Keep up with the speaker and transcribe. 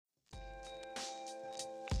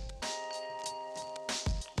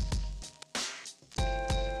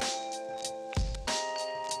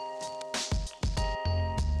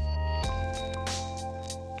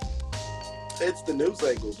It's the news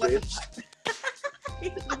angle, bitch.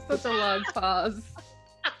 Such a long pause.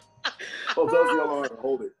 Oh, those y'all are.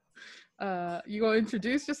 Hold it. You gonna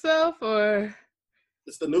introduce yourself or?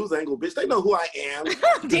 It's the news angle, bitch. They know who I am.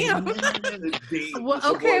 Damn. It's D. Well, It's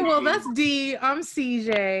your okay, boy well D. that's D. I'm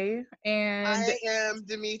CJ, and I am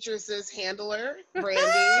Demetrius's handler, Brandy,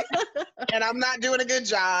 and I'm not doing a good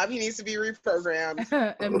job. He needs to be reprogrammed.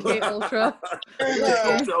 MK Ultra.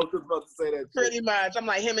 I was about to say that. Pretty much. I'm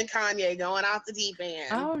like him and Kanye going off the deep end.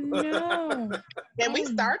 Oh no! Can we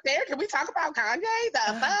start there? Can we talk about Kanye?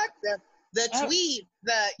 The fuck? The tweet,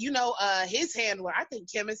 his handler. I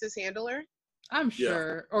think Kim is his handler. I'm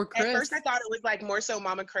sure. Or Chris. At first I thought it was like more so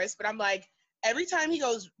Mama Chris, but I'm like, every time he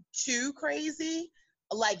goes too crazy,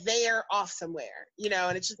 like they are off somewhere,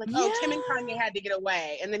 and it's just like, oh, Kim and Kanye had to get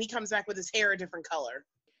away. And then he comes back with his hair a different color.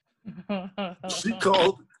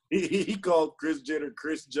 He called Kris Jenner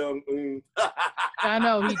Kris Jong-un. I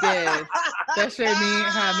know he did. That shit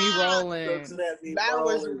had me rolling. That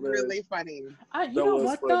was really funny. You know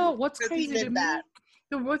what though? What's crazy to me? That.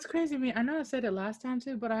 What's crazy to me? I know I said it last time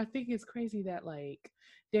too, but I think it's crazy that like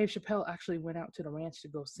Dave Chappelle actually went out to the ranch to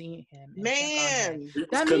go see him. Man,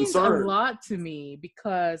 that means a lot to me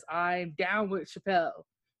because I'm down with Chappelle.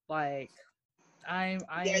 Like,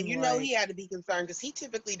 he had to be concerned because he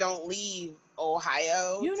typically don't leave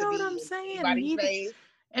Ohio. You know what I'm saying?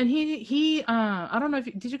 And he I don't know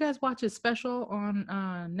if did you guys watch his special on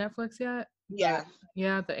Netflix yet?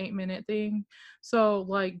 Yeah, the 8-minute thing. So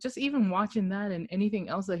like just even watching that and anything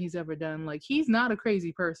else that he's ever done, like he's not a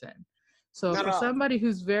crazy person. So for somebody who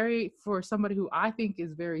I think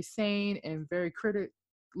is very sane and very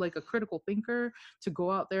critical thinker, to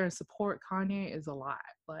go out there and support Kanye is a lot.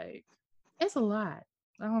 Like it's a lot.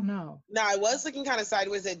 I don't know. No, I was looking kind of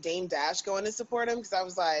sideways at Dame Dash going to support him because I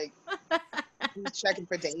was like, who's checking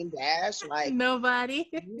for Dame Dash? Like nobody.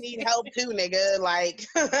 You need help too, nigga. Like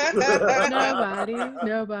nobody. Oh,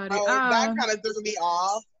 that kind of threw me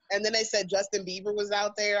off. And then they said Justin Bieber was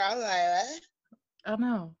out there. I was like, what? I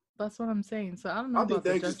know. That's what I'm saying. So I don't know. I think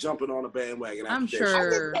they're just jumping on a bandwagon. I'm sure.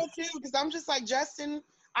 I think so too, because I'm just like, Justin,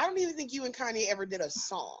 I don't even think you and Kanye ever did a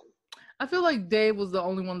song. I feel like Dave was the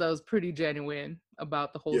only one that was pretty genuine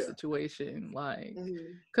about the whole situation. Like,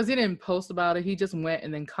 because he didn't post about it. He just went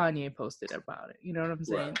and then Kanye posted about it. You know what I'm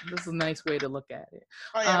saying? Right. This is a nice way to look at it.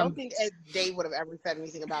 Oh, yeah. I don't think Dave would have ever said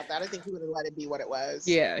anything about that. I think he would have let it be what it was.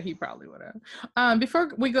 Yeah, he probably would have.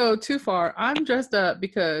 Before we go too far, I'm dressed up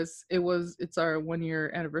because it's our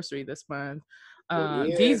 1-year anniversary this month.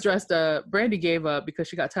 Dee's dressed up. Brandy gave up because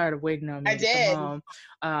she got tired of waiting on me. I did.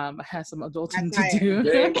 I had some adulting to do.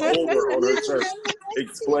 Game over on her chest.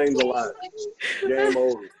 Explains a lot. Game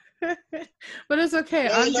over. But it's okay.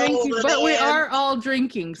 I'm drinking, but we are all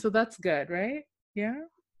drinking, so that's good, right? Yeah,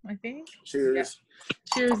 I think. Cheers. Yeah.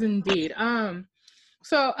 Cheers indeed.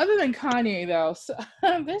 So other than Kanye though,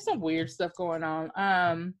 there's some weird stuff going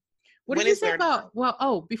on. What did you say about?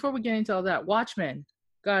 Well, before we get into all that, Watchmen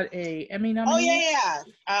got a Emmy nomination. Oh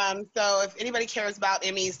yeah. So if anybody cares about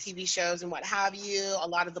Emmys, TV shows, and what have you, a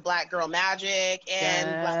lot of the Black Girl Magic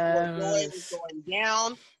and Black Girl Joy is going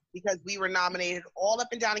down because we were nominated all up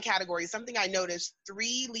and down in categories. Something I noticed: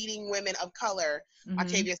 3 leading women of color: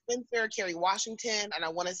 Octavia Spencer, Kerry Washington, and I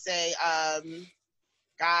want to say,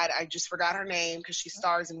 God, I just forgot her name because she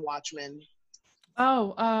stars in Watchmen.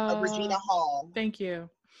 Regina Hall. Thank you.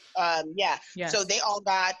 Yes. So they all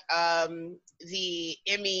got the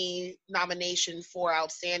Emmy nomination for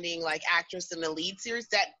outstanding like actress in the lead series.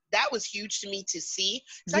 That was huge to me to see.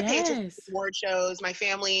 I pay attention to award shows. My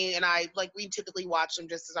family and I, like, we typically watch them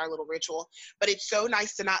just as our little ritual. But it's so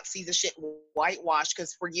nice to not see the shit whitewashed,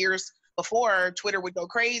 because for years before, Twitter would go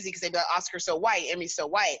crazy because they'd be like, Oscar's so white, Emmy's so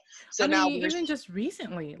white. So now even just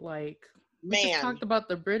recently, like, we just talked about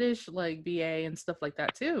the British like BA and stuff like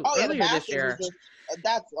that too. Oh, earlier this year.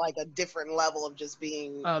 That's like a different level of just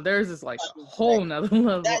being. Oh, theirs is like a whole nother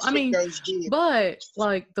level. I mean, but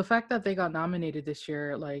like the fact that they got nominated this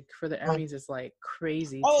year, like for the Emmys, is like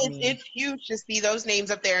crazy. Oh, it's huge to see those names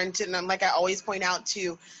up there, and like I always point out,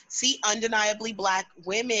 to see undeniably Black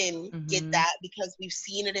women get that, because we've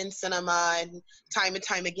seen it in cinema and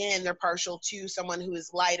time again, they're partial to someone who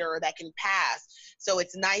is lighter or that can pass. So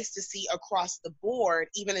it's nice to see across the board,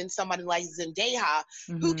 even in somebody like Zendaya,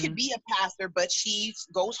 who could be a pastor, but she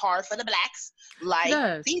goes hard for the Blacks, like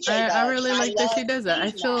CJ does. I really like that she does that.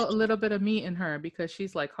 I feel a little bit of me in her because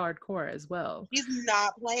she's like hardcore as well. She's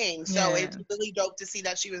not playing, so it's really dope to see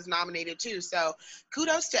that she was nominated too. So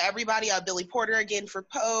kudos to everybody. Billy Porter again for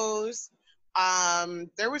Pose.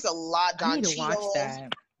 There was a lot. Don I need to Cheadle. watch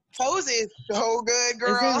that. Pose is so good,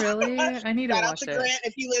 girl. Is it really? I need to watch it. Shout out to Grant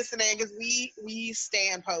if you listening, because we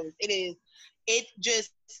stand Pose. It is it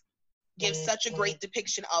just gives such a great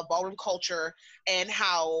depiction of ballroom culture and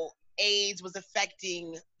how AIDS was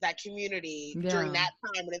affecting that community during that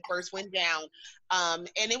time when it first went down.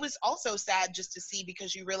 And it was also sad just to see,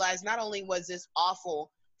 because you realize not only was this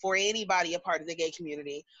awful for anybody a part of the gay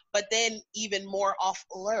community, but then even more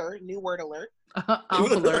awfuler, new word alert.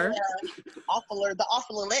 Awfuler. Awfuler, the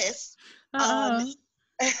awful list.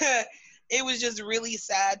 It was just really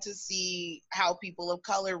sad to see how people of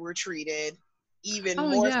color were treated, even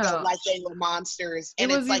more so like they were monsters.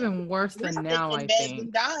 And it was even worse than now, I think.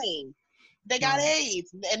 And dying. They got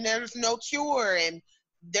AIDS, and there's no cure, and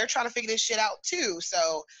they're trying to figure this shit out too.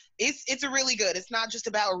 So it's a really good. It's not just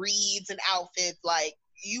about reads and outfits. Like,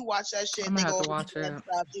 you watch that shit, they go over and stuff.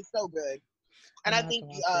 It's so good. And I think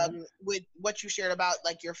with what you shared about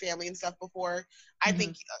like your family and stuff before, I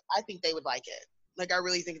think they would like it. Like, I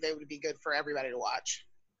really think they would be good for everybody to watch.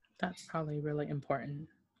 That's probably really important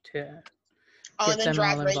to. Oh, and then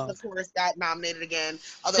Drag Race, of course, got nominated again.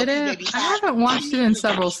 Although I haven't watched it in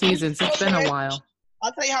several seasons. It's been a while.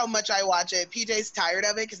 I'll tell you how much I watch it. PJ's tired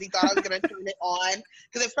of it because he thought I was going to turn it on.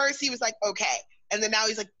 Because at first he was like, okay. And then now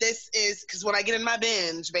he's like, this is, because when I get in my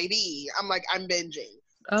binge, baby, I'm like, I'm binging.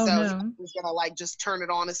 Oh, so no. he was going to like just turn it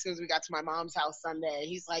on as soon as we got to my mom's house Sunday.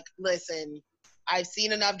 He's like, listen, I've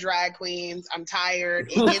seen enough drag queens. I'm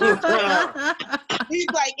tired. He's like,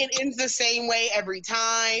 it ends the same way every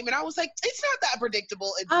time. And I was like, it's not that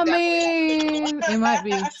predictable. It's it might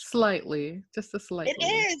be slightly, just a slightly. It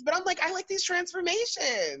is, but I'm like, I like these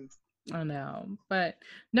transformations. I know, but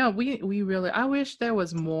no, we really, I wish there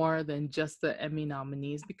was more than just the Emmy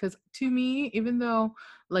nominees, because to me, even though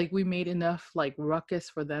like we made enough like ruckus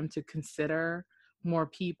for them to consider more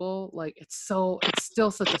people, like it's still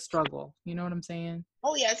such a struggle. You know what I'm saying?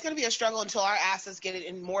 Oh yeah, it's gonna be a struggle until our asses get it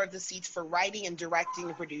in more of the seats for writing and directing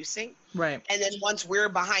and producing. Right. And then once we're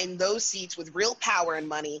behind those seats with real power and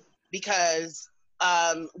money, because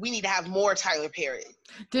we need to have more Tyler Perry.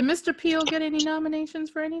 Did Mr. Peel get any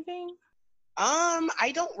nominations for anything?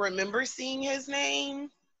 I don't remember seeing his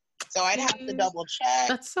name. So I'd have to double check.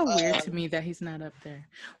 That's so weird to me that he's not up there.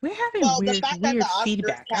 We're having weird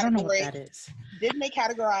feedback. I don't know what that is. Didn't they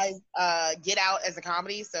categorize Get Out as a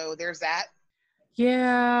comedy? So there's that.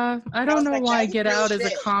 Yeah, I don't know why Get Out is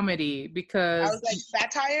a comedy, because I was like,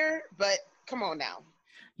 satire, but come on now.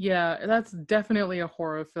 Yeah, that's definitely a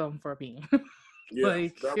horror film for me. Yeah,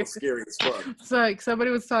 like, that was scary as fuck. It's like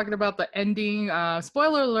somebody was talking about the ending.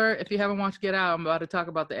 Spoiler alert, if you haven't watched Get Out, I'm about to talk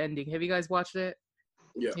about the ending. Have you guys watched it?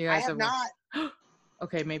 Yeah. I have not.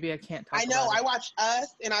 Okay, maybe I can't talk I know, about it. I watched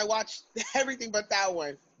Us, and I watched everything but that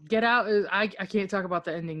one. Get Out is, I can't talk about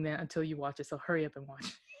the ending then until you watch it, so hurry up and watch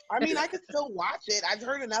it. I mean, I could still watch it. I've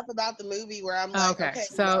heard enough about the movie where I'm like, okay.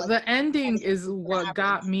 So the ending is what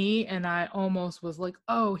got me, and I almost was like,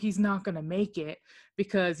 oh, he's not going to make it,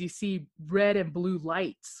 because you see red and blue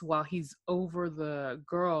lights while he's over the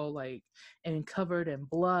girl, like, and covered in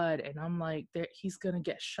blood, and I'm like, he's going to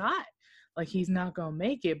get shot. Like, he's not going to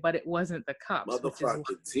make it, but it wasn't the cops. Motherfucker,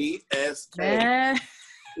 TSK.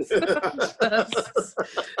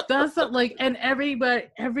 that's like, and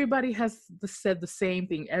everybody has said the same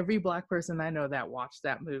thing. Every Black person I know that watched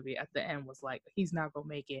that movie at the end was like, he's not gonna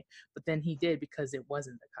make it, but then he did, because it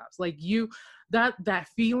wasn't the cops. Like, that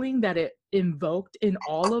feeling that it invoked in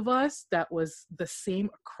all of us, that was the same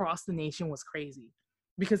across the nation, was crazy,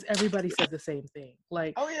 because everybody said the same thing.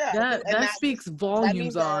 Like, oh yeah, that speaks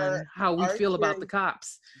volumes on how we feel about the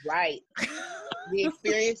cops. Right. The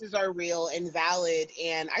experiences are real and valid,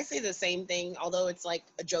 and I say the same thing, although it's like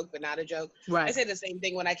a joke but not a joke. Right. I say the same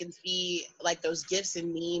thing when I can see like those gifs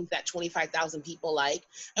and memes that 25,000 people like,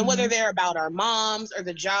 and whether they're about our moms or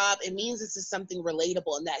the job, it means this is something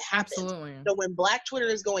relatable, and that happens. Absolutely. So when Black Twitter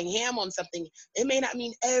is going ham on something, it may not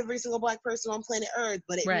mean every single Black person on planet Earth,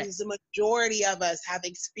 but it means the majority of us have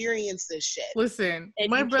experienced this shit. Listen, and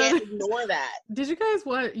my brother, can't ignore that. Did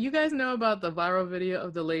you guys know about the viral video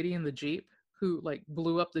of the lady in the Jeep who like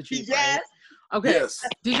blew up the Jeep? Yes. Right? Okay. Yes.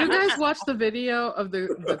 Did you guys watch the video of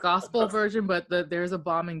the gospel version, but there's a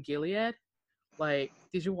bomb in Gilead? Like,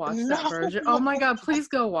 did you watch that version? Oh my God, please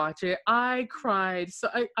go watch it. I cried. So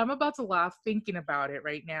I'm about to laugh thinking about it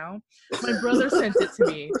right now. My brother sent it to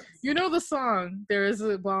me. You know the song, there is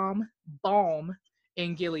a bomb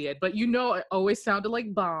in Gilead, but you know it always sounded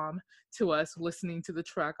like bomb. to us listening to the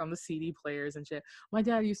track on the CD players and shit. My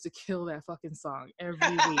dad used to kill that fucking song every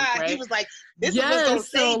week, right? He was like, this is what's gonna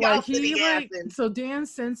save y'all from the acid. So Dan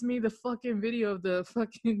sends me the fucking video of the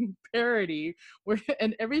fucking parody where,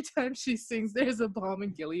 and every time she sings There's a Bomb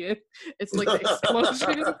in Gilead, it's like an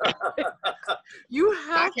explosion. You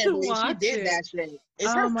have to watch she did it. That shit.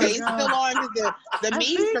 Is her face still on? The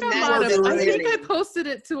meme from that. I think I posted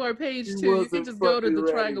it to our page too. You can just go to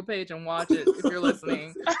the Triangle page and watch it if you're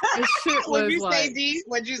listening. This shit was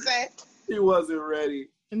What'd you say? He wasn't ready.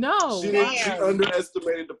 No. She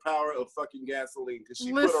underestimated the power of fucking gasoline because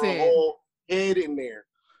she put her whole head in there.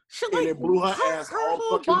 And it blew her ass her all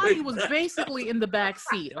whole fucking body way. was basically in the back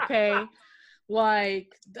seat, okay?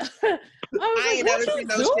 Like, I ain't never seen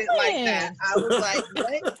no shit like that. I was like,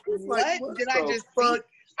 what did I just see?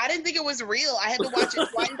 I didn't think it was real. I had to watch it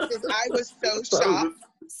twice because I was so shocked.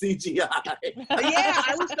 CGI. Yeah,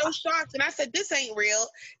 I was so shocked. And I said, this ain't real.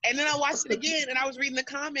 And then I watched it again and I was reading the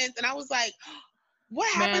comments and I was like, what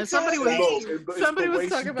happened to her? Somebody was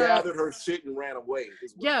talking about gathered her shit and ran away.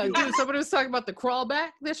 Yeah, dude, somebody was talking about the crawl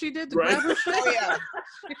back that she did to grab her shit. Oh, yeah.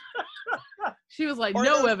 She was like,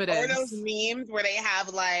 no evidence. Or those memes where they have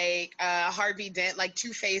like Harvey Dent, like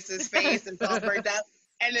Two-Face's face and Phil burned up.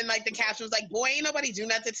 And then like the caption was like, boy, ain't nobody do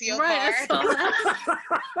nothing to your car.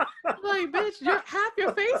 Like, bitch, half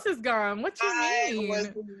your face is gone. What you mean? I was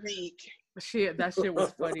weak. That shit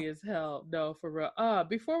was funny as hell. No, for real.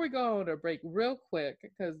 Before we go on a break, real quick,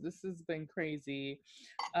 because this has been crazy.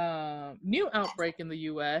 New outbreak in the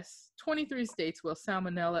U.S. 23 states with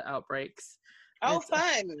salmonella outbreaks.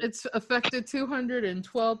 Fun. It's affected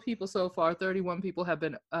 212 people so far. 31 people have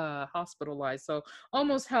been hospitalized. So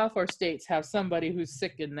almost half our states have somebody who's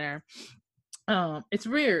sick in there. It's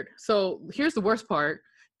weird. So here's the worst part.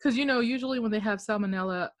 Because, usually when they have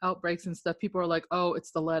salmonella outbreaks and stuff, people are like, oh, it's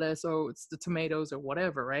the lettuce, or it's the tomatoes or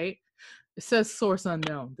whatever, right? It says source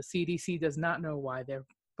unknown. The CDC does not know why they're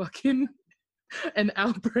fucking an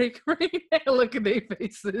outbreak right now. Look at their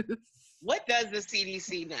faces. What does the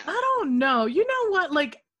CDC know? I don't know. You know what?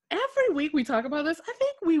 Like, every week we talk about this. I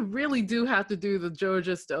think we really do have to do the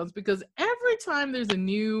Georgia Stones because every time there's a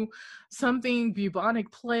new something,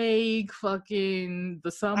 bubonic plague, fucking the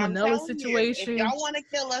salmonella situation. If y'all want to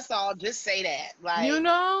kill us all, just say that. Like,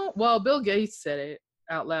 well, Bill Gates said it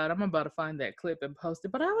out loud. I'm about to find that clip and post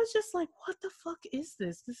it. But I was just like, what the fuck is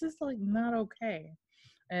this? This is like not okay.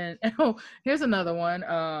 And here's another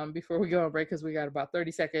one before we go on break because we got about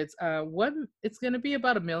 30 seconds. It's going to be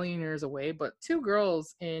about 1 million years away, but 2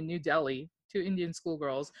 girls in New Delhi, 2 Indian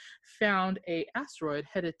schoolgirls, found a asteroid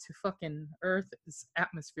headed to fucking Earth's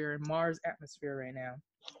atmosphere and Mars' atmosphere right now.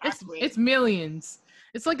 It's millions.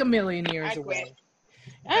 It's like 1 million years away.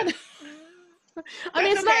 And I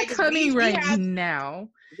mean, it's not coming right now.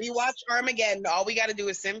 We watch Armageddon. All we got to do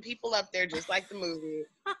is send people up there just like the movie.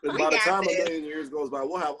 And by the time 1 million years goes by,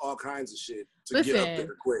 we'll have all kinds of shit to get up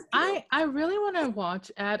there quick. I really want to watch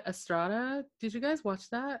Ad Astra. Did you guys watch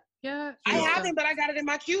that? Yeah. I haven't, but I got it in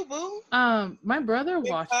my queue, boo. My brother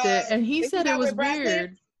watched it, and he said it was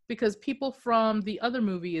weird because people from the other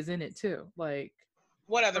movie is in it too. Like,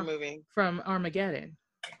 what other movie? From Armageddon.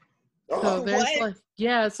 So there's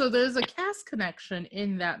so there's a cast connection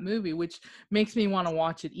in that movie, which makes me want to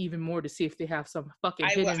watch it even more to see if they have some fucking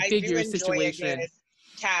hidden figure situation. A good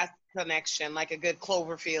cast connection, like a good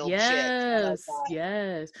Cloverfield.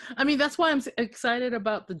 Yes. I mean, that's why I'm excited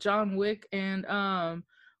about the John Wick and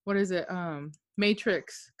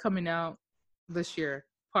Matrix coming out this year.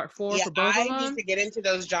 Part 4 for both of them. I need to get into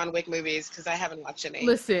those John Wick movies because I haven't watched any.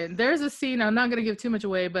 Listen, there's a scene, I'm not going to give too much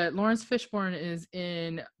away, but Lawrence Fishburne is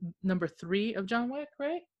in number 3 of John Wick,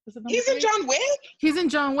 right? He's in John Wick? He's in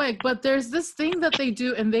John Wick, but there's this thing that they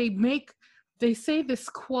do, and they say this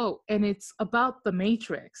quote, and it's about the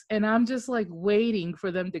Matrix, and I'm just like waiting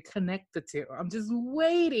for them to connect the two. I'm just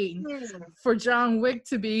waiting for John Wick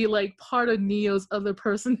to be like part of Neo's other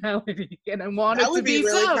personality, and I want it to be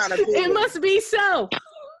really so. Cool. It must be so.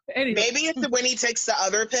 Anyway. Maybe it's when he takes the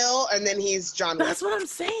other pill and then he's John Wick. That's what I'm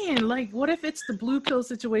saying. Like, what if it's the blue pill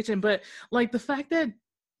situation? But like the fact that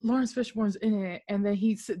Lawrence Fishburne's in it, and then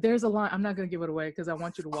there's a line. I'm not gonna give it away because I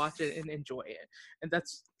want you to watch it and enjoy it. And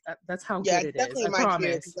that's how good it is. I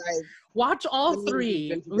promise. Watch all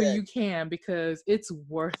 3 when you can because it's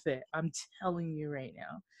worth it. I'm telling you right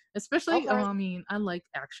now. Especially, I mean, I like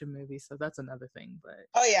action movies, so that's another thing. But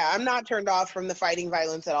I'm not turned off from the fighting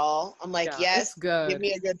violence at all. I'm like, yes, good. Give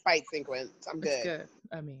me a good fight sequence. I'm good. It's good.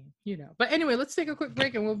 I mean, But anyway, let's take a quick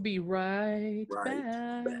break, and we'll be right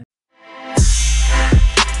back.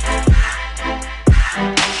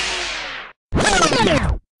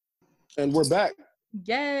 And we're back.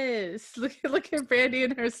 Yes. Look at Brandy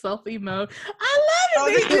in her selfie mode. I love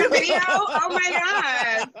it. Oh, the video? Oh my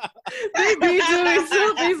god. They be doing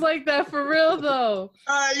selfies like that for real though.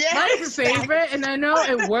 Yeah. My favorite, and I know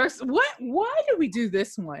it works. Why do we do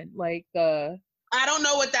this one? Like the I don't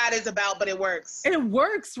know what that is about, but it works. It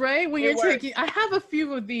works, right? When you're taking, I have a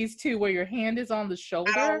few of these too, where your hand is on the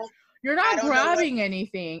shoulder. You're not grabbing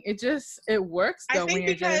anything. It works though. I think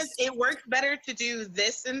because it works better to do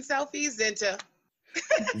this in selfies than to.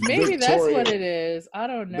 Maybe that's what it is. I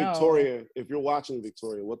don't know. Victoria, if you're watching,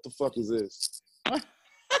 Victoria, what the fuck is this?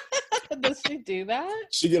 Does she do that?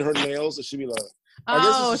 She get her nails and she be like,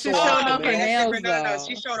 oh, she's showing off her nails. No,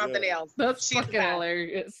 she's showing off the nails. That's fucking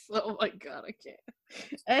hilarious. Oh my god, I can't.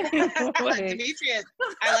 Anyway. Demetrius,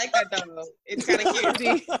 I like that though. It's kind of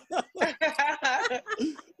cute.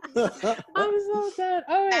 I'm so dead.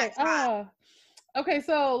 All right. Okay,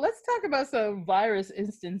 so let's talk about some virus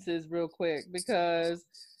instances real quick because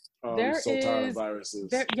I'm so tired of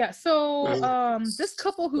viruses. So this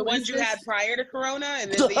couple who the ones you had prior to Corona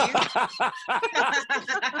and then these.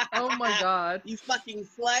 Oh my god, you fucking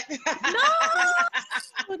slut!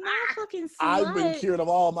 No, not fucking slut. I've been cured of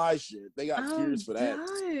all my shit. They got cures for that.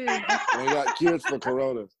 They got cures for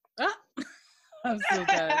Corona. I'm so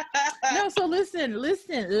bad. No, so listen.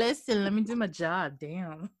 Let me do my job.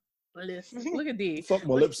 Damn. Listen. Look at these. Fuck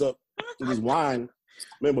my lips up. This wine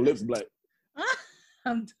made my lips black.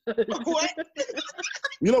 I'm done. What?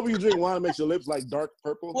 You know when you drink wine, it makes your lips like dark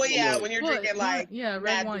purple? Well, yeah, when you're drinking like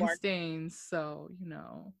red wine stains. So,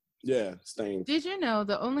 Yeah, stains. Did you know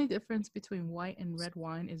the only difference between white and red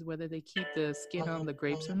wine is whether they keep the skin on the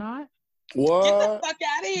grapes or not? What? Get the fuck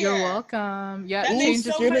out of here. You're welcome. Yeah, that makes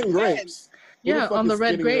so skin and grapes. Yeah, on the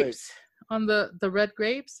red grapes. On the red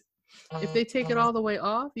grapes. If they take it all the way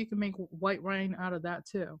off, you can make white wine out of that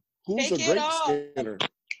too. Who's a grape skinner?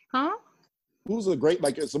 Huh? Who's a grape?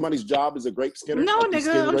 Like somebody's job is a grape skinner? No, like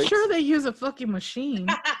nigga, I'm sure they use a fucking machine.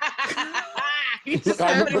 He's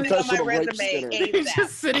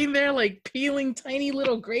just sitting there like peeling tiny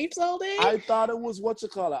little grapes all day. I thought it was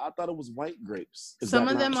I thought it was white grapes. Some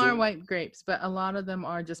of them are white grapes, but a lot of them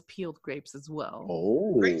are just peeled grapes as well.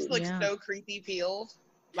 Oh, grapes look so creepy peeled.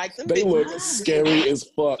 Like they look scary as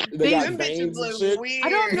fuck. They got veins and shit. I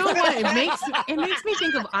don't know why it makes me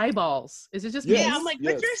think of eyeballs. Is it just me? Yeah, I'm like,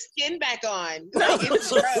 put your skin back on. Like, it's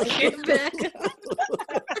gross. Skin back.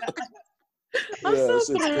 I'm so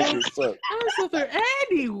through.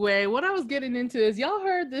 Anyway, what I was getting into is y'all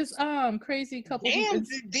heard this crazy couple. Damn,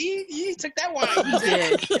 D, you took that wine. He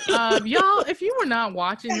did. Y'all, if you were not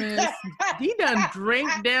watching this, he done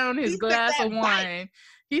drank down his glass of wine.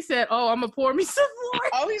 He said, "Oh, I'm gonna pour me some more."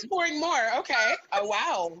 Oh, he's pouring more. Okay. Oh,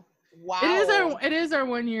 wow. Wow. It is our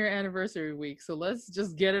 1 year anniversary week, so let's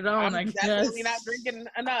just get it on. I'm definitely not drinking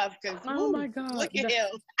enough. Oh my god! Look at him.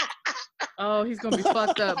 Oh, he's gonna be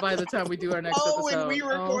fucked up by the time we do our next episode. When we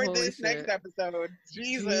record this next episode.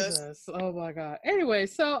 Jesus. Oh my god. Anyway,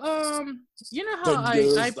 so you know how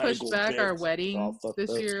I pushed back our wedding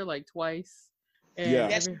this year like twice? And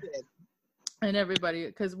yes, you did. And everybody,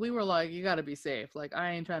 because we were like, you got to be safe. Like,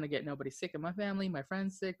 I ain't trying to get nobody sick in my family, my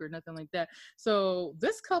friends sick or nothing like that. So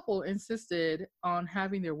this couple insisted on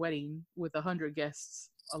having their wedding with 100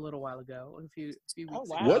 guests a little while ago, a few weeks ago.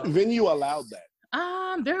 What venue allowed that?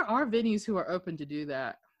 There are venues who are open to do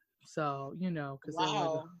that. So, because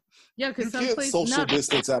because some places social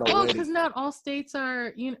distance at a wedding. Because not all states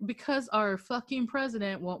are, because our fucking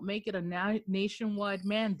president won't make it a nationwide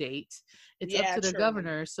mandate. It's up to the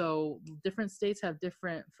governor. So different states have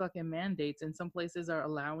different fucking mandates, and some places are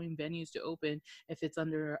allowing venues to open if it's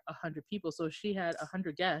under 100 people. So she had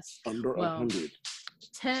 100 guests. Under 100.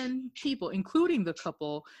 10 people, including the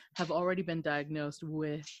couple, have already been diagnosed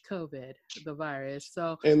with COVID, the virus.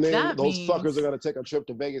 So and then those fuckers are gonna take a trip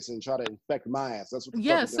to Vegas and try to infect my ass. That's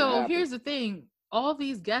what. So here's the thing: all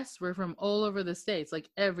these guests were from all over the states, like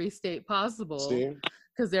every state possible,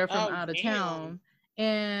 because they're from out of town.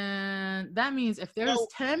 And that means if there's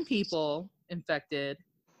 10 people infected,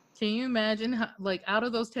 can you imagine out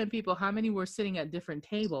of those 10 people, how many were sitting at different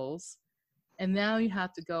tables? And now you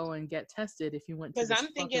have to go and get tested if you went to. Because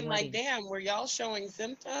I'm thinking, like, damn, were y'all showing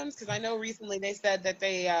symptoms? Because I know recently they said that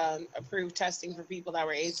they approved testing for people that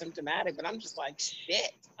were asymptomatic, but I'm just like,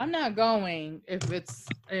 shit. I'm not going if it's.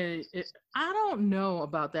 I don't know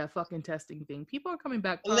about that fucking testing thing. People are coming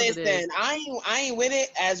back positive. Listen, I ain't with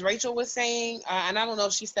it. As Rachel was saying, and I don't know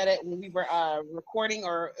if she said it when we were recording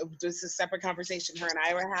or this is a separate conversation her and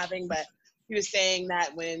I were having, but She was saying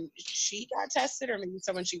that when she got tested, or maybe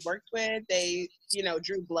someone she worked with, they,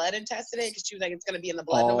 drew blood and tested it because she was like, it's going to be in the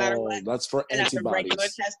blood no matter what. That's for antibodies. And that the regular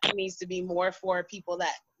testing needs to be more for people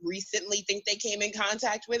that recently think they came in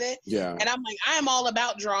contact with it. Yeah. And I'm like, I am all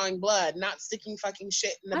about drawing blood, not sticking fucking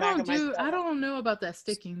shit in the back of my stomach. I don't know about that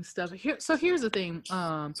sticking stuff. So here's the thing.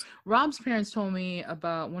 Rob's parents told me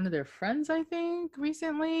about one of their friends, I think,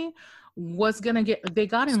 recently they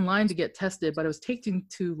got in line to get tested, but it was taking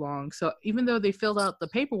too long. So even though they filled out the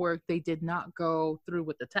paperwork, they did not go through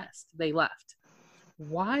with the test. They left.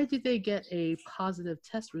 Why did they get a positive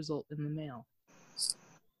test result in the mail?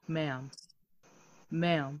 Ma'am.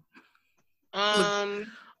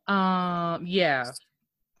 Yeah.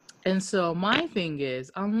 And so my thing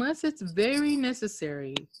is, unless it's very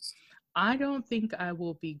necessary, I don't think I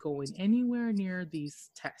will be going anywhere near these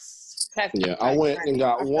tests. Yeah, I went and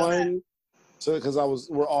got one, so because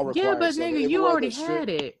we're all required. Yeah, but nigga, you already had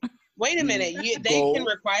it. Wait a minute, they can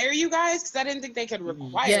require you guys? Because I didn't think they could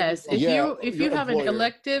require. Yes, if you have an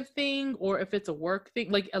elective thing, or if it's a work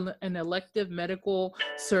thing, like an elective medical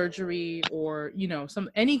surgery, or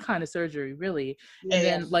any kind of surgery, really. Yeah, and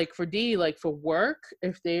then like for D, like for work,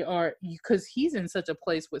 if they are, because he's in such a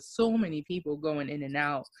place with so many people going in and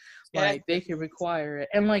out, like they can require it.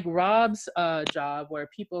 And like Rob's job, where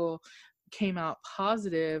people came out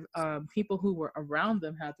positive, people who were around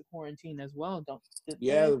them had to quarantine as well.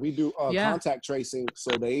 We do contact tracing.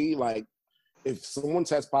 So they, like, if someone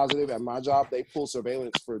tests positive at my job, they pull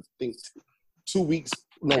surveillance for, I think, 2 weeks.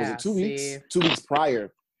 No, was it 2 weeks? 2 weeks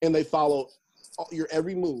prior, and they follow your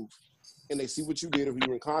every move, and they see what you did, or who you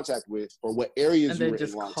were in contact with, or what areas you were in. And they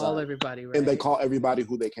just call everybody, right? And they call everybody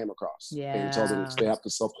who they came across. Yeah. And tell them they have to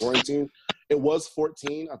self-quarantine. It was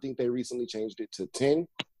 14. I think they recently changed it to 10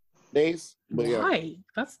 days. But why?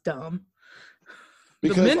 That's dumb.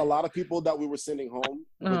 Because a lot of people that we were sending home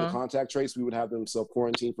with the contact trace, we would have them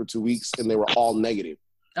self-quarantine for 2 weeks, and they were all negative.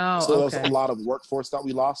 Oh, so there's a lot of workforce that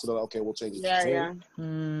we lost. So they're like, okay, we'll change it to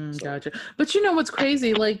 10. Gotcha. But you know what's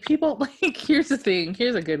crazy? Like, people, like, here's the thing.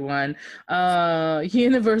 Here's a good one.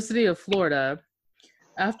 University of Florida,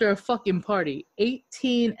 after a fucking party,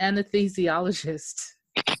 18 anesthesiologists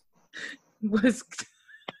was...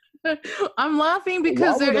 I'm laughing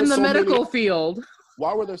because they're in the medical field.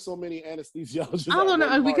 Why were there so many anesthesiologists? I don't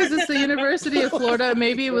know, because it's the University of Florida.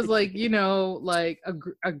 Maybe it was like, like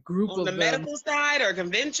a group on of the them. Medical side, or a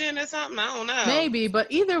convention or something. I don't know. Maybe, but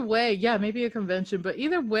either way, maybe a convention. But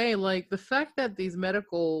either way, like the fact that these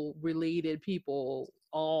medical related people,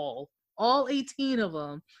 all 18 of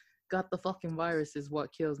them, got the fucking virus is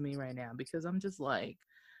what kills me right now, because I'm just like,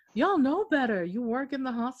 y'all know better. You work in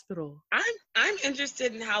the hospital. I'm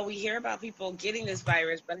interested in how we hear about people getting this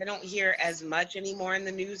virus, but I don't hear as much anymore in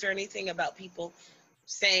the news or anything about people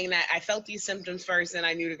saying that I felt these symptoms first and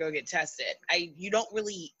I knew to go get tested. You don't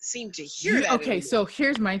really seem to hear that. Okay, so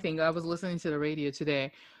here's my thing. I was listening to the radio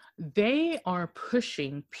today. They are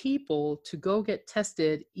pushing people to go get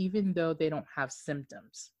tested even though they don't have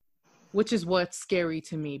symptoms, which is what's scary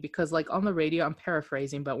to me, because like on the radio, I'm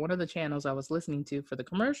paraphrasing, but one of the channels I was listening to for the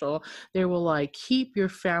commercial, they were like, keep your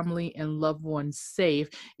family and loved ones safe.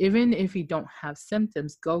 Even if you don't have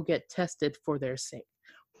symptoms, go get tested for their sake.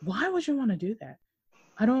 Why would you want to do that?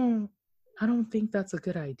 I don't think that's a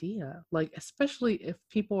good idea. Like, especially if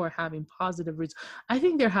people are having positive results. I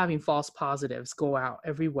think they're having false positives go out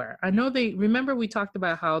everywhere. I know remember we talked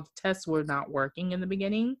about how the tests were not working in the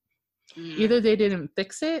beginning. Either they didn't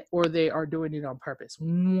fix it or they are doing it on purpose.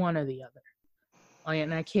 One or the other.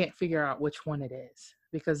 And I can't figure out which one it is,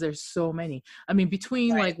 because there's so many. I mean,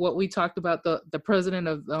 between like what we talked about, the president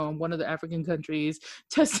of one of the African countries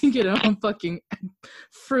testing it on fucking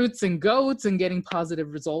fruits and goats and getting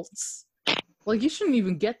positive results. Like, you shouldn't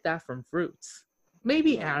even get that from fruits.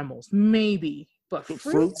 Maybe animals, maybe. But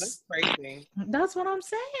fruits, that's crazy. That's what I'm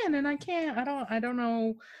saying, and I don't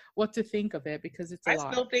know what to think of it, because it's a lot.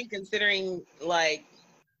 I still think, considering like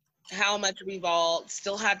how much we've all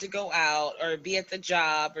still had to go out or be at the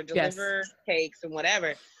job or deliver cakes and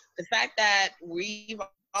whatever, the fact that we've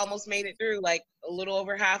almost made it through like a little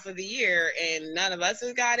over half of the year and none of us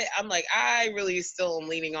has got it, I'm like, I really still am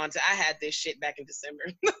leaning on to, I had this shit back in December.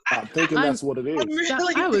 I'm thinking that's what it is.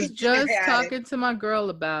 I was just talking to my girl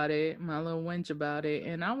about it, my little wench about it,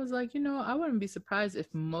 and I was like, I wouldn't be surprised if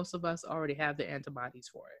most of us already have the antibodies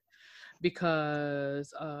for it,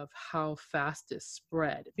 because of how fast it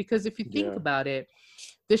spread. Because if you think about it,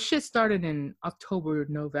 this shit started in October,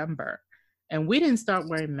 November. And we didn't start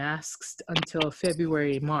wearing masks until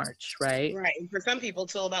February, March, right? Right. And for some people,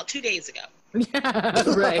 till about 2 days ago. Yeah,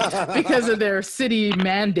 right. Because of their city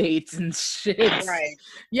mandates and shit. Right.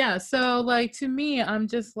 Yeah. So, like, to me, I'm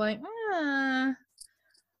just like,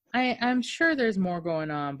 I'm sure there's more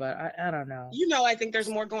going on, but I don't know. You know, I think there's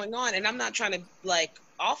more going on, and I'm not trying to like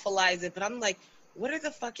awfulize it, but I'm like, what are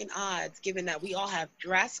the fucking odds, given that we all have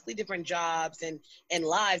drastically different jobs and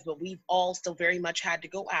lives, but we've all still very much had to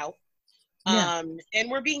go out. Yeah.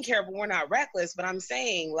 And we're being careful. We're not reckless, but I'm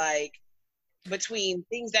saying, like, between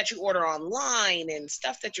things that you order online and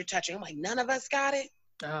stuff that you're touching, I'm like, none of us got it.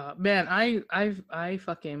 Man, I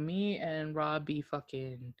fucking, me and Rob be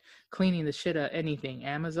fucking cleaning the shit of anything.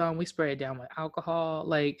 Amazon, we spray it down with alcohol.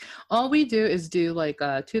 Like, all we do is do like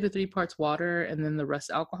 2 to 3 parts water and then the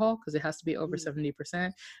rest alcohol, because it has to be over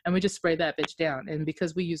 70%. And we just spray that bitch down. And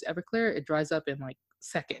because we use Everclear, it dries up in like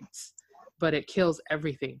seconds, but it kills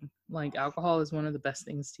everything. Like, alcohol is one of the best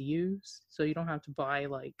things to use, so you don't have to buy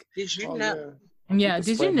like. Did you know? Yeah,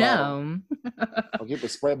 did you know? I'll keep the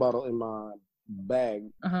spray bottle in my bag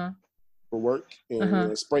for work,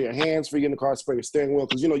 and spray your hands for you in the car, spray your steering wheel,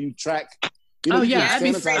 because you track. I'd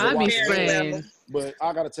be spraying. But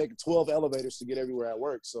I gotta take 12 elevators to get everywhere at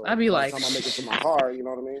work, so I'd be like, by the time I make it to my car, you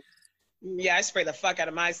know what I mean? Yeah, I spray the fuck out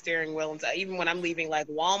of my steering wheel. And even when I'm leaving like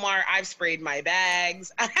Walmart, I've sprayed my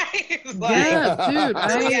bags. Dude.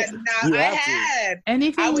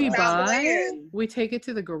 Anything we buy, we take it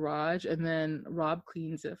to the garage, and then Rob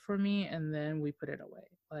cleans it for me, and then we put it away.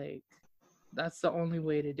 Like, that's the only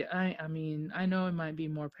way to do. I mean, I know it might be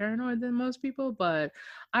more paranoid than most people, but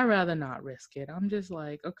I rather not risk it. I'm just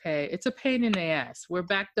like, okay, it's a pain in the ass. We're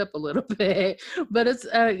backed up a little bit, but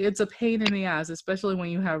it's a pain in the ass, especially when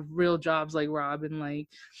you have real jobs like Rob, and like,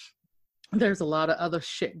 there's a lot of other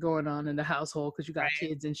shit going on in the household because you got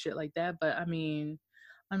kids and shit like that. But I mean,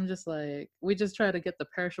 I'm just like, we just try to get the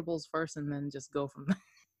perishables first and then just go from there.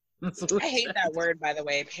 I hate that word, by the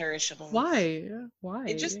way, perishable. Why?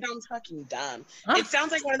 It just sounds fucking dumb. It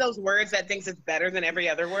sounds like one of those words that thinks it's better than every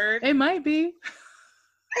other word. It might be.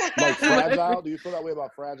 Like fragile? Do you feel that way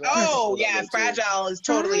about fragile? Oh, yeah. Fragile is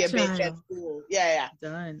totally a bitch at school. Yeah.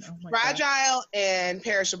 Done. Oh my fragile God. And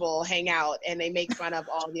perishable hang out, and they make fun of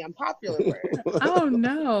all the unpopular words. Oh,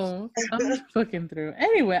 no. I'm fucking through.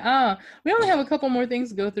 Anyway, we only have a couple more things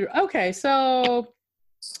to go through. Okay, so...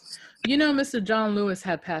 Mr. John Lewis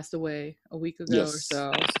had passed away a week ago or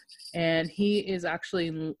so, and he is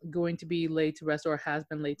actually going to be laid to rest, or has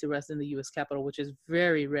been laid to rest, in the U.S. Capitol, which is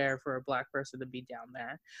very rare for a Black person to be down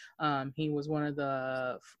there. He was one of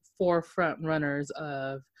the forefront runners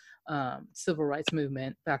of civil rights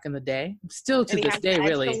movement back in the day, still to this day,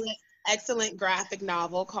 really. Excellent graphic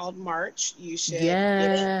novel called March. You should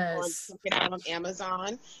get it on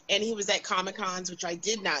Amazon. And he was at Comic-Cons, which I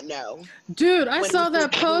did not know. Dude, I saw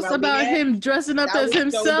that post about him dressing up as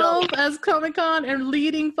himself as Comic-Con and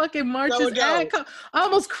leading fucking marches. I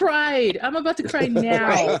almost cried. I'm about to cry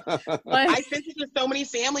now. I sent it to so many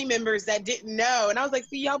family members that didn't know. And I was like,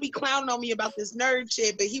 see, y'all be clowning on me about this nerd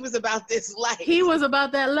shit, but he was about this life. He was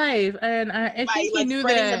about that life. And I think he knew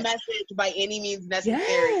that. The message by any means necessary.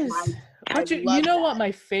 Yes. But you know what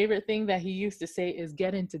my favorite thing that he used to say is,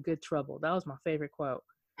 get into good trouble. That was my favorite quote.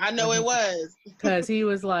 I know it was. Because he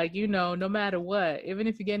was like, no matter what, even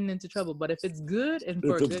if you're getting into trouble, but if it's good and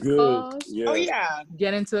for a good cause,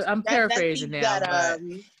 get into, I'm paraphrasing now. That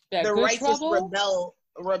the righteous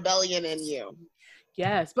rebellion in you.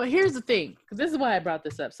 Yes, but here's the thing, because this is why I brought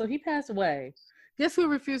this up. So he passed away. Guess who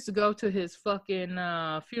refused to go to his fucking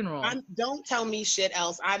funeral? Don't tell me shit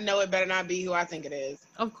else. I know it better not be who I think it is.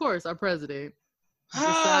 Of course, our president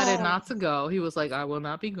decided not to go. He was like, I will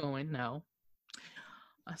not be going. No.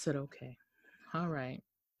 I said, okay. All right.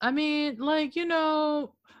 I mean, like,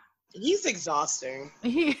 he's exhausting.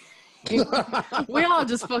 We all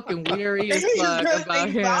just fucking weary as fuck about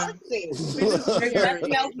him. There's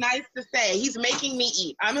nothing else nice to say. He's making me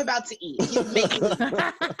eat. I'm about to eat. He's making me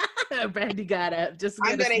eat. Brandy got up.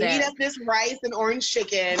 I'm going to heat up this rice and orange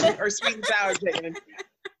chicken or sweet and sour chicken.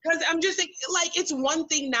 Because I'm just like, it's one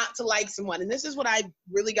thing not to like someone. And this is what I've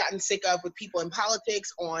really gotten sick of with people in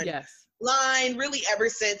politics online, really ever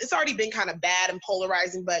since. It's already been kind of bad and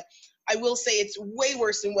polarizing, but I will say it's way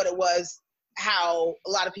worse than what it was, how a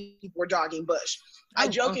lot of people were dogging Bush. I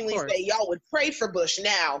jokingly say y'all would pray for Bush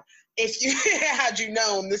now if you had you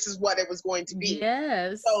known this is what it was going to be.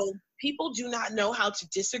 Yes. So people do not know how to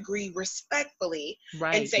disagree respectfully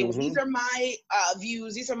and say, well, these are my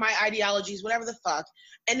views, these are my ideologies, whatever the fuck,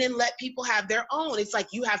 and then let people have their own. It's like,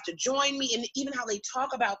 you have to join me. And even how they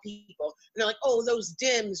talk about people, and they're like, oh, those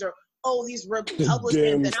Dems, or oh, these Republicans.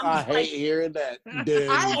 And I hate hearing that. Dems.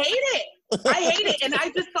 I hate it. And I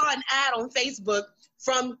just saw an ad on Facebook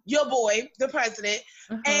from your boy, the president,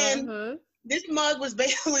 and This mug was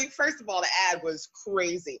basically, first of all, the ad was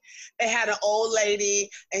crazy. They had an old lady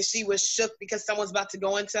and she was shook because someone's about to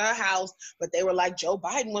go into her house, but they were like, Joe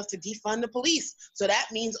Biden wants to defund the police. So that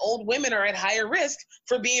means old women are at higher risk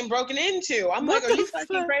for being broken into. I'm like, are you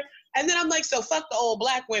fucking crazy? And then I'm like, so fuck the old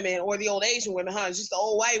black women or the old Asian women, huh? It's just the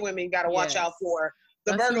old white women you got to watch out for.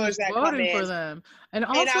 The burglars that come in. For them. And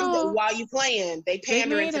also, while you playing, they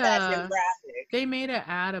pandering to that demographic. They made an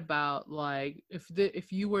ad about like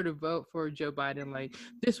if you were to vote for Joe Biden, like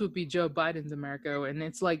this would be Joe Biden's America, and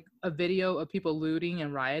it's like a video of people looting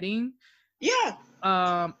and rioting.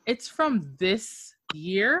 Yeah. It's from this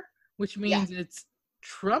year, which means it's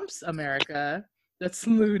Trump's America that's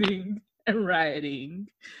looting and rioting.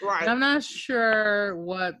 Right. And I'm not sure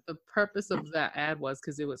what the purpose of that ad was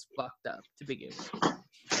because it was fucked up to begin with.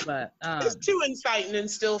 But it's to incite and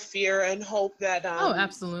instill fear and hope that oh,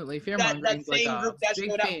 absolutely, fear mongering. That same group that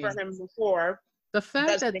showed up for him before. The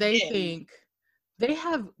fact that they think they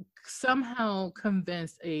have somehow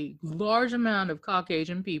convinced a large amount of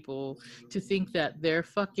Caucasian people to think that their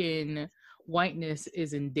fucking whiteness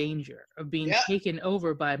is in danger of being taken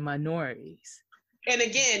over by minorities. And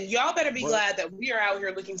again, y'all better be glad that we are out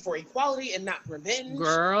here looking for equality and not revenge.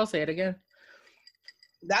 Girl, say it again.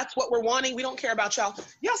 That's what we're wanting. We don't care about y'all.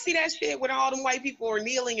 Y'all see that shit when all them white people are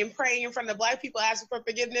kneeling and praying in front of black people asking for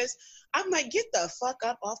forgiveness? I'm like, get the fuck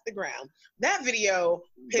up off the ground. That video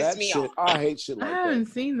pissed me off. I hate shit like that. I haven't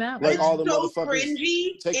seen that. Like all the so motherfuckers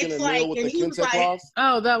cringy. taking a meal with the kente cloth.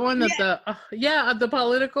 Oh, that one that the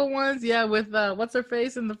political ones. Yeah, with what's her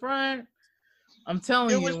face in the front. I'm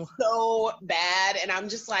telling you. It was so bad. And I'm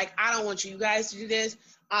just like, I don't want you guys to do this.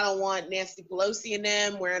 I don't want Nancy Pelosi and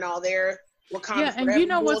them wearing all their Wakanda. Yeah, and you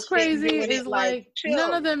know what's crazy is like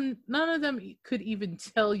none of them could even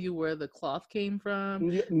tell you where the cloth came from.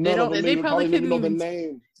 They probably couldn't know the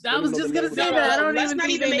name. I was just gonna say that. I don't even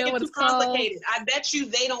think they know what it's called. I bet you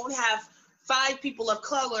they don't have 5 people of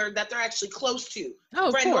color that they're actually close to,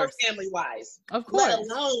 friend or family wise. Of course. Let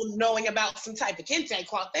alone knowing about some type of kente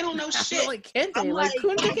cloth. They don't know shit. Like kente, like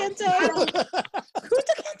kunta kente.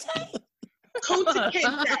 Kunta kente. Kunta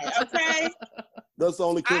kente, okay? That's the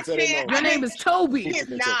only kente they know. Your name is Toby. It's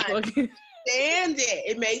not. Stand it.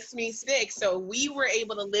 It makes me sick. So we were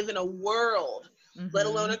able to live in a world, let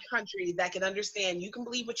alone a country, that can understand you can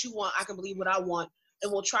believe what you want, I can believe what I want,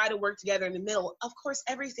 and we'll try to work together in the middle. Of course,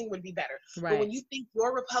 everything would be better. Right. But when you think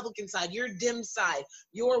your Republican side, your dim side,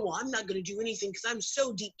 I'm not going to do anything because I'm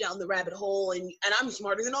so deep down the rabbit hole and I'm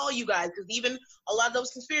smarter than all you guys. Because even a lot of those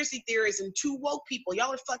conspiracy theorists and too woke people,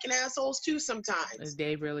 y'all are fucking assholes too sometimes.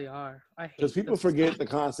 They really are. Because people forget the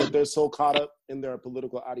concept. They're so caught up in their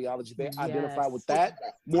political ideology. They identify with that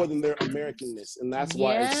more than their Americanness. And that's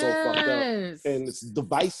why it's so fucked up. And it's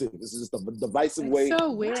divisive. This is just a divisive way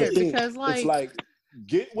so weird to think. Because it's like,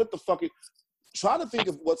 get with the fucking, try to think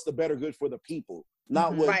of what's the better good for the people,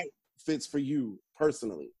 not what fits for you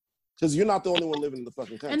personally. Because you're not the only one living in the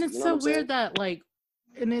fucking country. And it's so weird that like,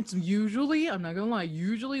 and it's usually, I'm not gonna lie,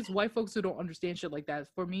 usually it's white folks who don't understand shit like that.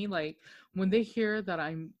 For me, like when they hear that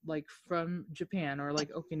I'm like from Japan or like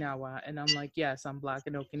Okinawa, and I'm like, yes, I'm Black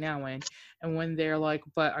and Okinawan. And when they're like,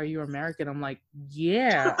 but are you American? I'm like,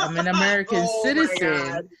 yeah, I'm an American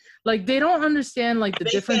citizen. Like they don't understand like the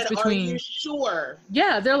difference between. Are you sure?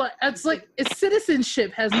 Yeah, they're like, it's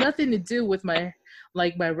citizenship has nothing to do with my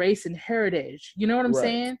race and heritage. You know what I'm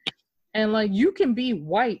saying? And like you can be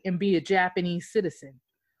white and be a Japanese citizen.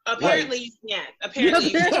 Apparently you can't. Apparently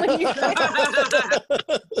you can't.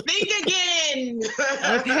 Think again.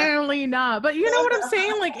 Apparently not. But you know what I'm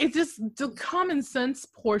saying? Like it's just the common sense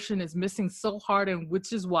portion is missing so hard, and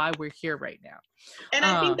which is why we're here right now. And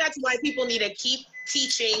I think that's why people need to keep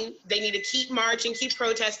teaching. They need to keep marching, keep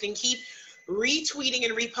protesting, keep retweeting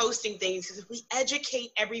and reposting things, because if we educate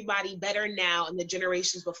everybody better now and the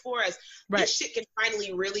generations before us, this shit can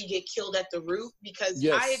finally really get killed at the root, because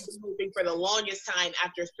I have been hoping for the longest time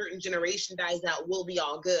after a certain generation dies out, we'll be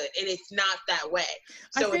all good. And it's not that way.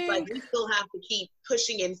 So it's like we still have to keep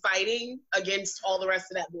pushing and fighting against all the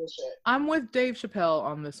rest of that bullshit. I'm with Dave Chappelle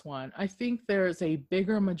on this one. I think there's a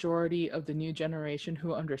bigger majority of the new generation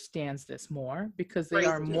who understands this more, because they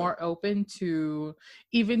are more open to,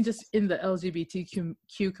 even just in the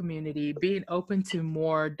LGBTQ community, being open to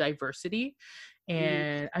more diversity.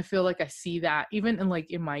 And I feel like I see that even in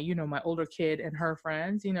like in my, my older kid and her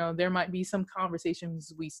friends, there might be some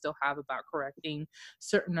conversations we still have about correcting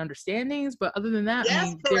certain understandings, but other than that,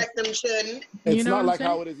 correct them shouldn't. It's not like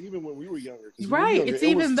how it is even when we were younger. Right. It's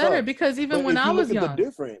even better, because even when I was young, the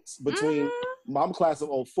difference between I'm class of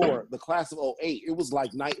 04. The class of 08, it was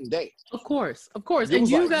like night and day. Of course. And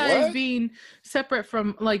you guys being separate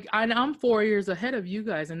from, like, I'm 4 years ahead of you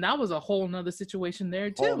guys, and that was a whole nother situation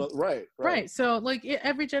there too. Right. So, like,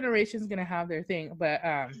 every generation is gonna have their thing, but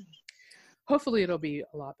hopefully it'll be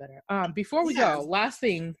a lot better. Before we go, last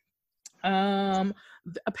thing.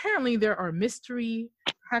 Apparently there are mystery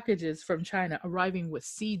packages from China arriving with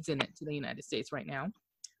seeds in it to the United States right now.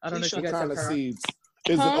 I don't know if you guys have heard. Seeds?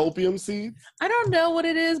 Is it opium seeds? I don't know what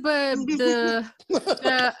it is, but the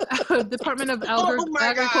Department of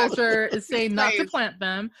Agriculture is saying not to plant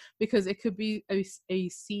them because it could be a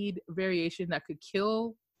seed variation that could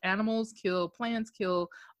kill animals, kill plants, kill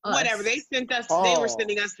us. Whatever. They sent us. They were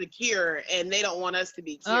sending us the cure, and they don't want us to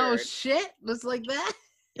be cured. Oh shit! It's like that.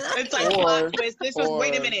 It's like plot twist. This was.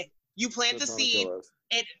 Wait a minute. You plant the seed.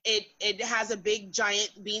 It has a big giant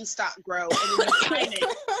beanstalk grow, and then you climb it.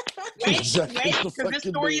 Wait, because this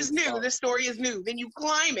story is new. This story is new. Then you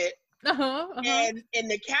climb it, and in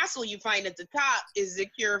the castle you find at the top is the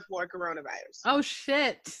cure for coronavirus. Oh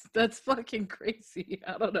shit, that's fucking crazy.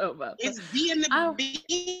 I don't know about that. It's being the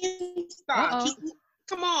beanstalk.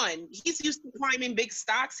 Come on, he's used to climbing big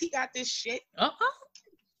stocks. He got this shit.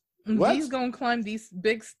 What? He's gonna climb these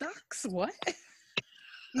big stocks? What?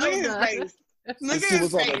 Look at his face. Let's see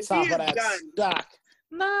what's on the top of that stock.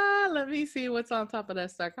 Nah, let me see what's on top of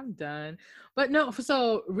that stock. I'm done. But no,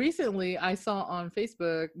 so recently I saw on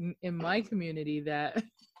Facebook in my community that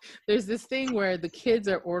there's this thing where the kids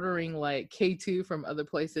are ordering like K2 from other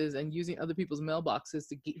places and using other people's mailboxes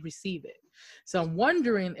to receive it. So I'm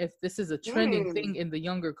wondering if this is a trending thing in the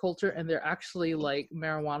younger culture and they're actually like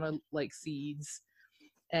marijuana like seeds.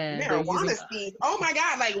 And marijuana seeds. Oh my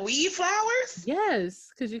god, like weed flowers? Yes,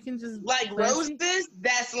 because you can just like roses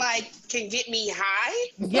that's like can get me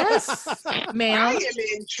high. Yes, ma'am. I am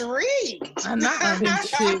intrigued. I'm not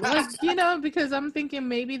intrigued. Like, you know, because I'm thinking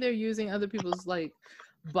maybe they're using other people's like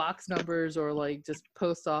box numbers or like just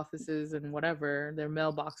post offices and whatever, their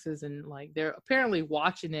mailboxes, and like they're apparently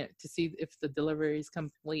watching it to see if the delivery is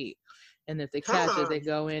complete. And if they catch it, they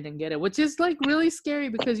go in and get it, which is like really scary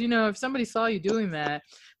because, you know, if somebody saw you doing that,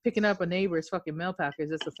 picking up a neighbor's fucking mail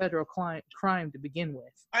package, that's a federal crime to begin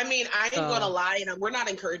with. I mean, I ain't gonna lie, and we're not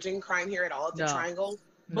encouraging crime here at all at the Triangle,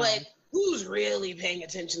 but who's really paying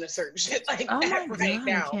attention to certain shit like that right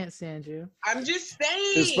now? I can't stand you. I'm just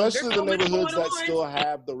saying. Especially the neighborhoods that still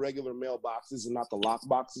have the regular mailboxes and not the lock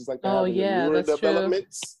boxes like that. Oh, yeah, that's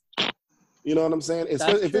developments. True. You know what I'm saying?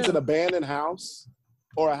 If it's an abandoned house,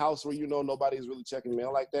 or a house where you know nobody's really checking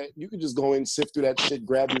mail like that, you can just go in, sift through that shit,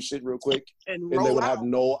 grab your shit real quick, and they would have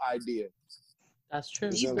no idea. That's true.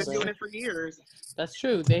 He's been doing it for years. That's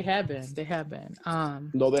true. They have been.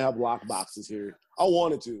 No, they have lock boxes here. I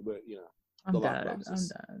wanted to, but you know. I'm done.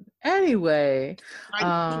 Anyway, I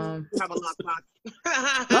have a lock box.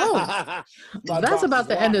 That's about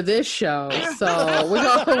the end of this show. So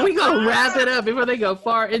we're gonna wrap it up before they go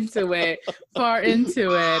far into it.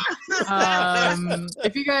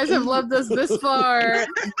 If you guys have loved us this far,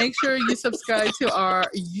 make sure you subscribe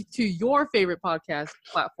to your favorite podcast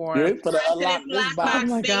platform. Oh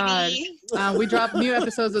my god! We drop new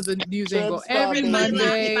episodes of the News Angle every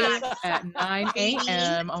Monday at 9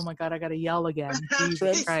 a.m. Oh my god, I gotta yell again.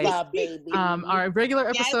 Jesus Christ. Our regular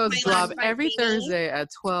episodes drop every Thursday at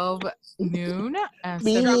 12 noon. And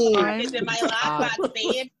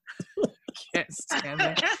can't stand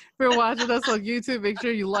it. If you're watching us on YouTube, make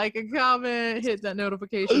sure you like and comment, hit that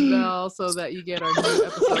notification bell so that you get our new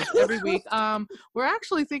episodes every week. We're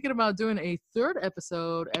actually thinking about doing a third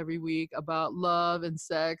episode every week about love and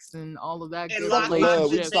sex and all of that good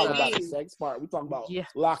relationship. We talk about the sex part. We talk about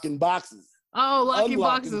locking boxes. Oh, locking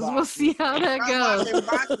boxes. We'll see how that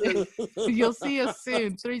goes. You'll see us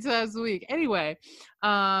soon, 3 times a week. Anyway,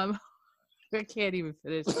 I can't even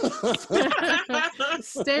finish.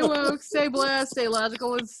 Stay woke, stay blessed, stay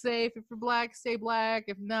logical and safe. If you're black, stay black.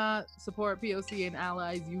 If not, support POC and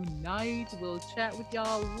Allies Unite. We'll chat with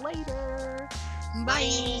y'all later.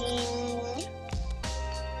 Bye.